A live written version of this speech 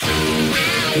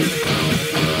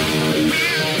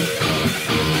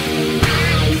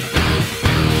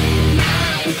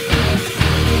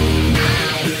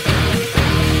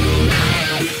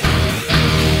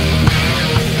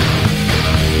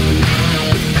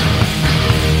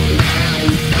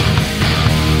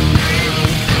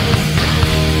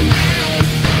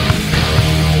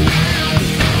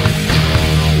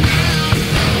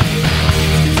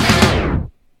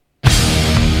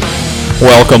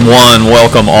Welcome one,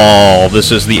 welcome all.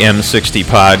 This is the M60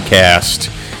 Podcast,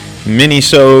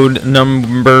 minisode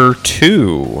number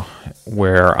 2,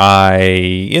 where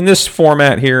in this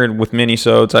format here with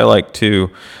minisodes, I like to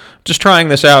just trying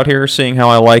this out here, seeing how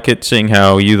I like it, seeing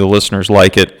how you, the listeners,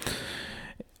 like it.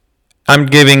 I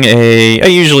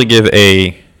usually give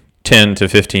a 10 to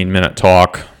 15 minute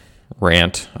talk,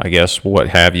 rant, I guess, what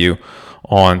have you,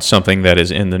 on something that is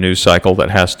in the news cycle that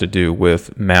has to do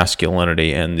with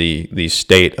masculinity and the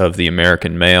state of the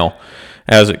American male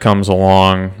as it comes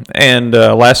along. And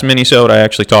last minisode, I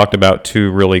actually talked about 2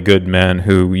 really good men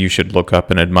who you should look up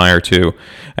and admire too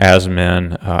as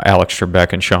men, Alex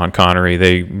Trebek and Sean Connery.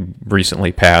 They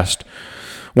recently passed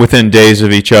within days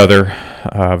of each other.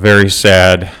 Very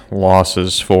sad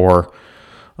losses for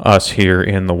us here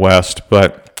in the West.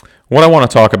 But what I want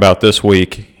to talk about this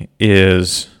week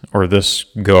this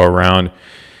go around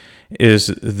is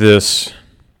this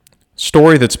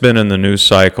story that's been in the news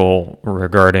cycle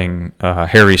regarding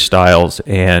Harry Styles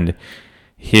and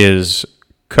his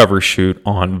cover shoot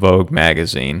on Vogue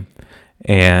magazine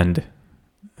and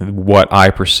what I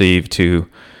perceive to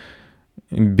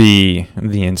be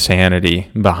the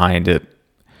insanity behind it.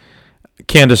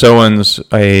 Candace Owens,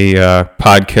 a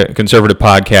conservative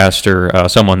podcaster,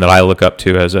 someone that I look up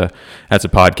to as a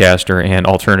podcaster and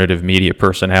alternative media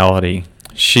personality,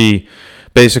 she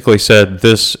basically said,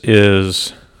 "This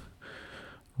is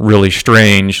really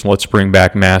strange. Let's bring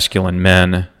back masculine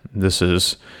men. This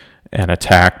is an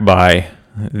attack by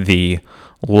the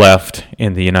left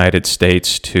in the United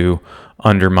States to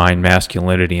undermine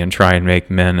masculinity and try and make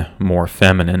men more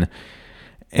feminine."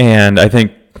 And I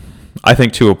think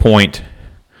to a point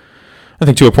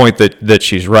that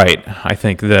she's right. I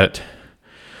think that,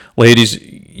 ladies,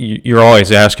 you're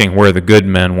always asking where the good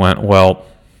men went. Well,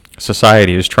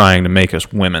 society is trying to make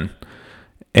us women.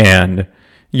 And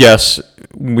yes,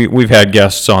 we've had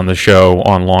guests on the show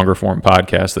on longer form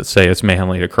podcasts that say it's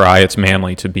manly to cry, it's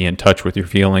manly to be in touch with your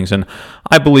feelings. And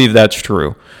I believe that's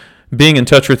true. Being in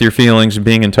touch with your feelings,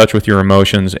 being in touch with your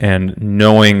emotions, and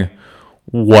knowing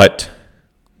what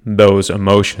those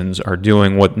emotions are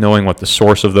doing, knowing what the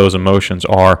source of those emotions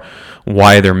are,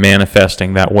 why they're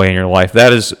manifesting that way in your life,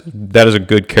 that is a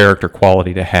good character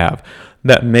quality to have.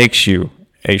 That makes you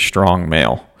a strong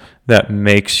male. That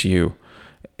makes you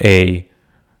an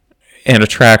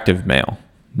attractive male.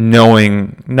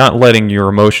 Not letting your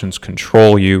emotions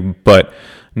control you, but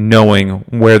knowing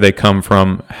where they come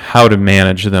from, how to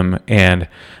manage them, and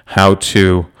how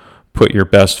to put your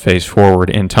best face forward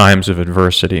in times of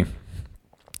adversity.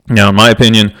 Now, in my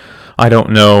opinion, I don't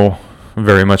know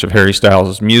very much of Harry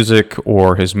Styles' music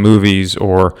or his movies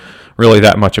or really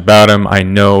that much about him. I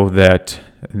know that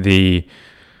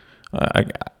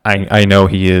I know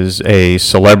he is a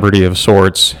celebrity of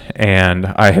sorts,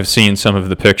 and I have seen some of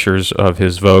the pictures of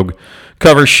his Vogue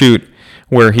cover shoot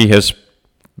where he has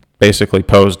basically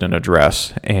posed in a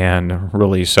dress and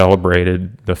really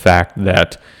celebrated the fact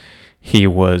that he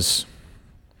was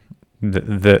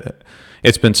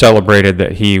it's been celebrated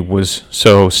that he was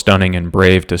so stunning and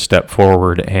brave to step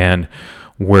forward and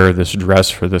wear this dress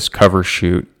for this cover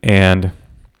shoot. And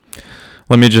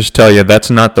let me just tell you, that's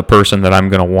not the person that I'm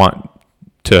going to want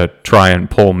to try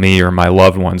and pull me or my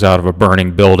loved ones out of a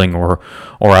burning building or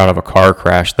out of a car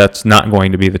crash. That's not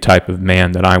going to be the type of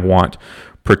man that I want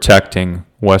protecting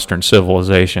Western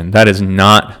civilization. That is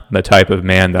not the type of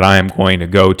man that I am going to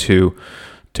go to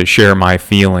share my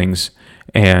feelings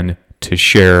and to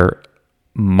share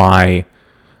my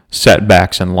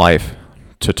setbacks in life,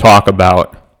 to talk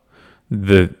about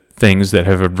the things that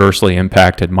have adversely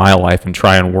impacted my life and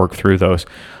try and work through those.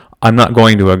 I'm not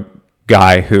going to a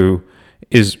guy who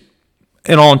is,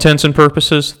 in all intents and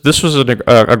purposes, this was a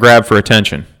grab for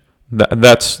attention.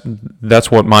 That's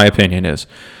what my opinion is.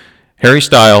 Harry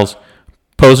Styles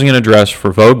posing in a dress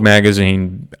for Vogue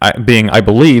magazine, being, I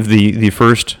believe, the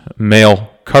first male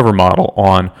cover model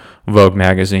on Vogue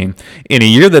magazine in a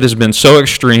year that has been so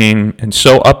extreme and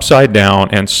so upside down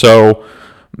and so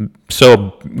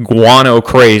guano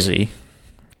crazy,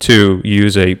 to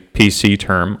use a PC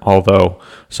term, although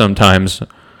sometimes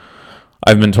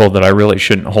I've been told that I really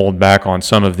shouldn't hold back on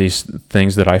some of these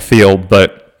things that I feel,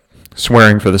 but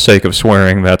swearing for the sake of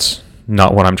swearing, that's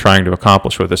not what I'm trying to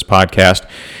accomplish with this podcast.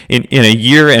 In a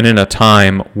year and in a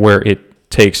time where it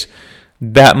takes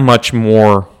that much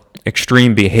more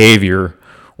extreme behavior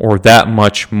or that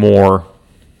much more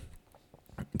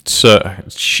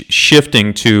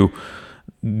shifting to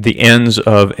the ends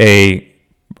of a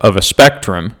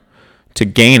spectrum to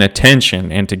gain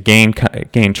attention and to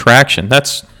gain traction,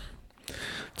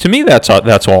 to me that's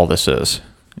all this is.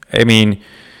 I mean,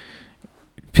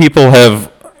 people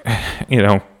have,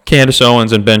 Candace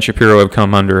Owens and Ben Shapiro have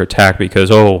come under attack because,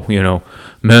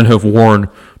 men have worn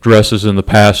dresses in the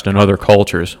past in other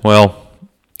cultures. Well,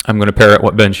 I'm going to parrot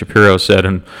what Ben Shapiro said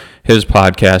in his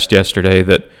podcast yesterday,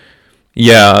 that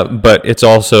yeah, but there's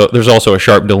also a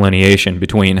sharp delineation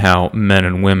between how men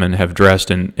and women have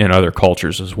dressed in other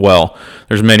cultures as well.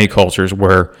 There's many cultures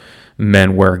where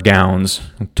men wear gowns,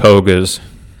 togas.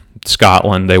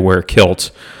 Scotland, they wear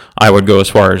kilts. I would go as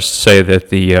far as to say that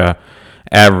the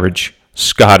average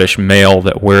Scottish male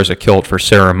that wears a kilt for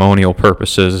ceremonial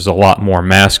purposes is a lot more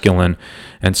masculine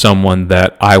and someone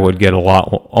that I would get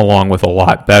along with a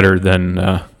lot better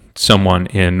than someone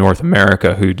in North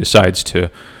America who decides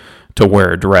to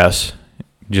wear a dress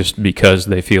just because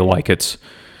they feel like it's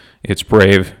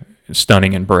brave,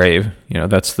 stunning and brave.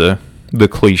 That's the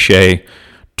cliche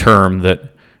term that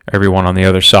everyone on the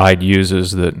other side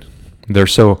uses, that they're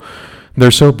so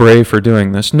brave for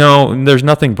doing this. No, there's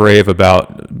nothing brave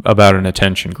about an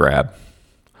attention grab.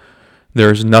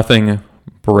 There's nothing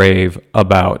brave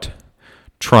about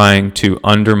trying to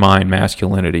undermine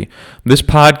masculinity. This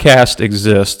podcast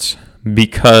exists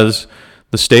because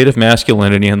the state of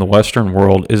masculinity in the Western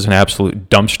world is an absolute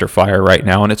dumpster fire right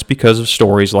now, and it's because of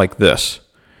stories like this.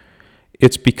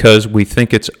 It's because we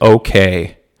think it's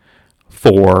okay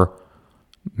for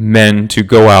men to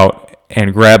go out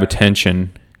and grab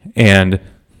attention and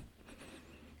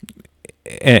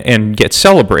get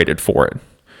celebrated for it.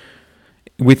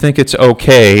 We think it's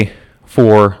okay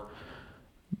for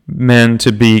men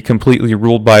to be completely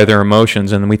ruled by their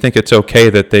emotions, and we think it's okay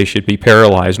that they should be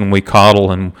paralyzed when we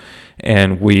coddle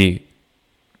and we...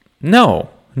 No.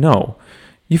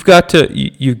 You've got to...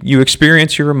 You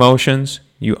experience your emotions,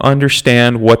 you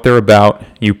understand what they're about,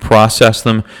 you process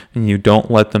them, and you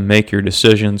don't let them make your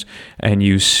decisions, and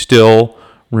you still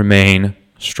remain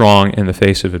strong in the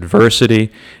face of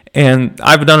adversity. And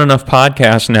I've done enough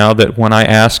podcasts now that when I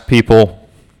ask people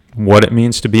what it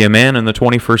means to be a man in the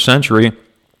 21st century,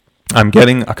 I'm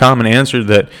getting a common answer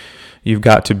that you've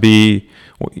got to be...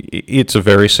 It's a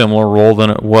very similar role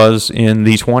than it was in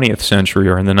the 20th century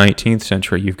or in the 19th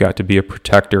century. You've got to be a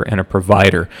protector and a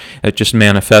provider. It just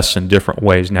manifests in different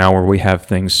ways now where we have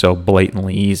things so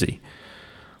blatantly easy.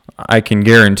 I can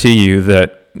guarantee you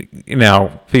that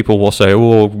now people will say,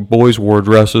 well, boys wore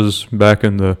dresses back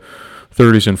in the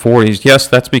 30s and 40s. Yes,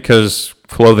 that's because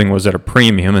clothing was at a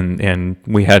premium and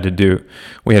we had to do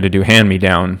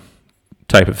hand-me-down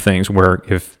type of things where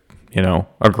if,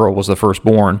 a girl was the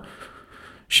firstborn,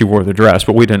 she wore the dress,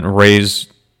 but we didn't raise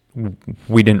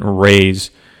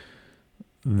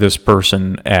this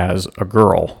person as a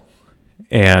girl.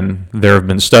 And there have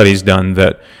been studies done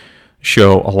that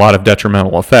show a lot of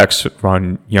detrimental effects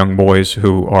on young boys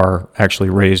who are actually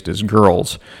raised as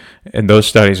girls. And those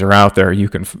studies are out there. You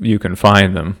can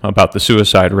find them about the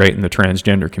suicide rate in the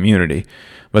transgender community.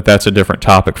 But that's a different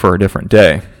topic for a different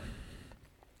day.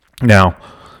 Now,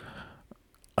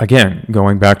 again,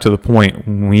 going back to the point,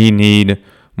 we need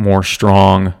more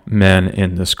strong men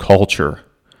in this culture.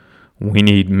 We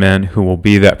need men who will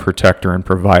be that protector and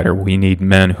provider. We need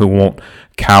men who won't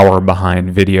cower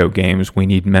behind video games. We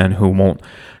need men who won't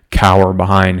cower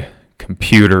behind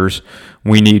computers.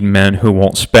 We need men who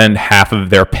won't spend half of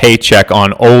their paycheck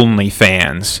on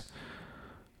OnlyFans.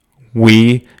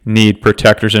 We need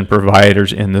protectors and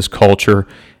providers in this culture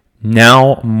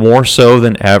now more so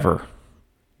than ever,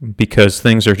 because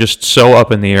things are just so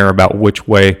up in the air about which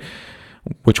way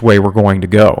we're going to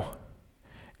go.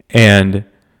 And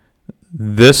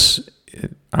this,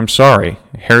 I'm sorry,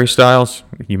 Harry Styles,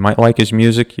 you might like his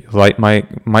music, you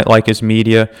might like his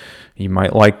media, you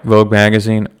might like Vogue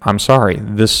magazine. I'm sorry,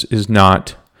 this is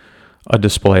not a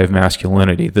display of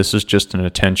masculinity. This is just an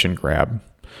attention grab.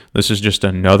 This is just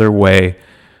another way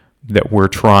that we're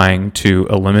trying to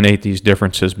eliminate these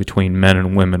differences between men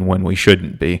and women when we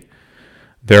shouldn't be.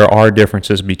 There are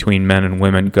differences between men and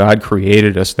women. God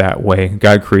created us that way.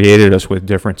 God created us with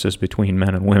differences between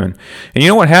men and women. And you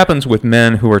know what happens with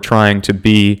men who are trying to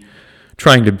be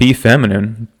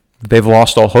feminine? They've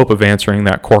lost all hope of answering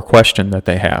that core question that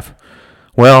they have.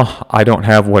 Well, I don't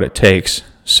have what it takes,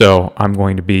 so I'm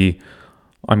going to be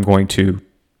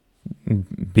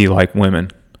like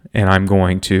women, and I'm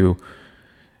going to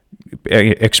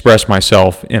express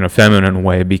myself in a feminine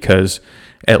way, because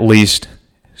at least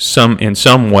in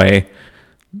some way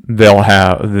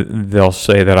they'll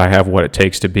say that I have what it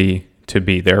takes to be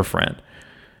their friend.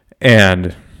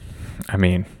 And I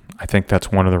mean, I think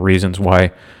that's one of the reasons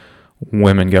why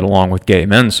women get along with gay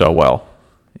men so well,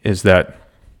 is that,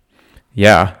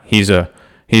 yeah, he's a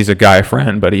guy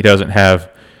friend, but he doesn't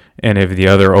have any of the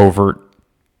other overt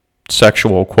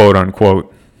sexual, quote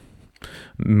unquote,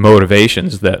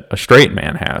 motivations that a straight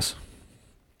man has.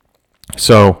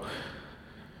 So,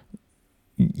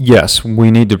 yes,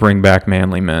 we need to bring back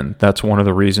manly men. That's one of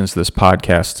the reasons this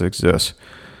podcast exists.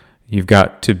 You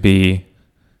can be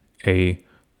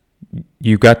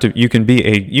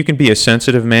a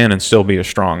sensitive man and still be a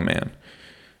strong man.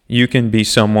 You can be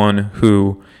someone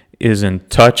who is in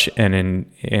touch and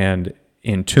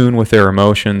in tune with their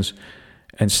emotions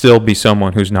and still be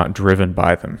someone who's not driven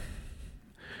by them.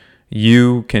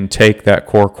 You can take that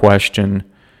core question.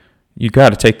 You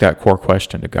got to take that core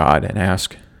question to God and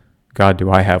ask, God,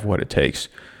 do I have what it takes?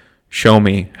 Show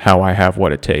me how I have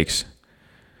what it takes.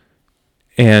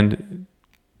 And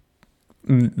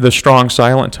the strong,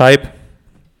 silent type,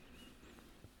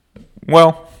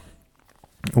 well,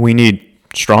 we need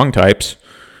strong types.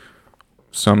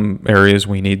 Some areas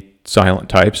we need silent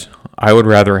types. I would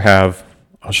rather have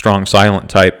a strong, silent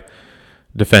type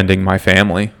defending my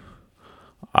family.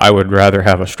 I would rather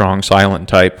have a strong, silent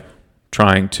type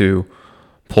trying to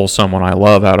pull someone I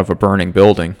love out of a burning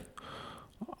building.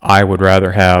 I would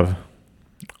rather have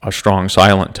a strong,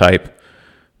 silent type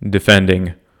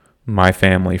defending my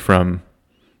family from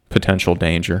potential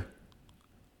danger.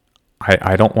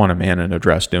 I don't want a man in a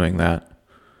dress doing that.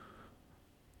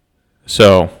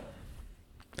 So,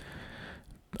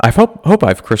 I hope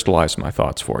I've crystallized my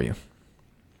thoughts for you.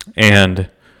 And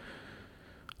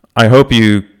I hope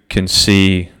you can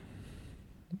see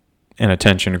an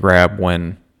attention grab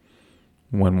where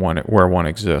one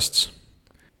exists.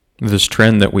 This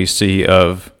trend that we see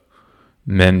of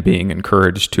men being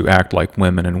encouraged to act like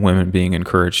women and women being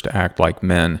encouraged to act like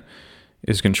men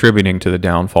is contributing to the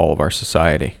downfall of our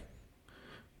society.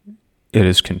 It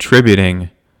is contributing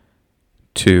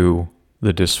to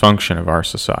the dysfunction of our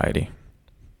society.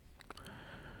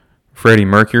 Freddie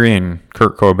Mercury and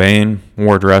Kurt Cobain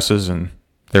wore dresses, and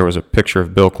there was a picture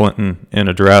of Bill Clinton in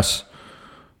a dress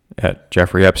at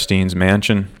Jeffrey Epstein's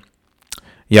mansion.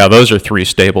 Yeah, those are three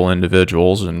stable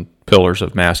individuals and pillars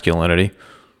of masculinity.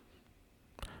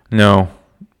 No,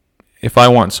 if I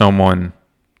want someone,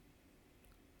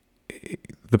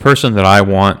 the person that I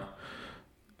want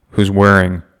who's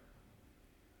wearing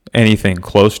anything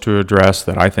close to a dress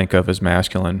that I think of as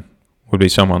masculine would be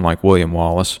someone like William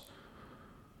Wallace.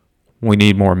 We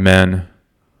need more men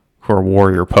who are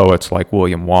warrior poets like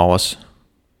William Wallace.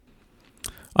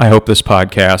 I hope this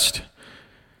podcast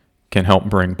can help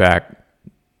bring back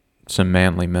some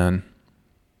manly men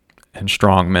and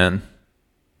strong men,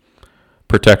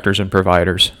 protectors and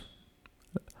providers.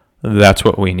 That's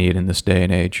what we need in this day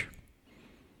and age.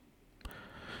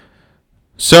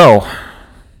 So,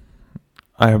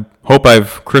 I hope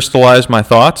I've crystallized my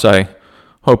thoughts. I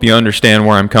hope you understand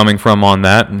where I'm coming from on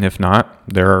that, and if not,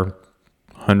 there are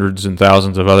hundreds and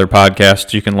thousands of other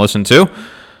podcasts you can listen to.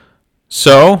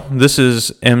 So, this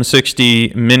is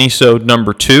M60 Minisode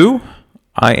number 2.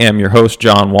 I am your host,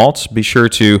 John Waltz. Be sure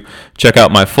to check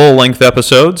out my full-length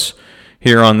episodes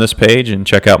here on this page and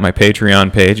check out my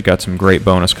Patreon page. Got some great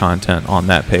bonus content on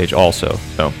that page also.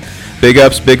 So, big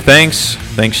ups, big thanks.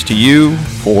 Thanks to you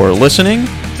for listening,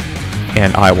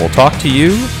 and I will talk to you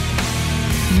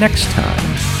next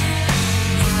time.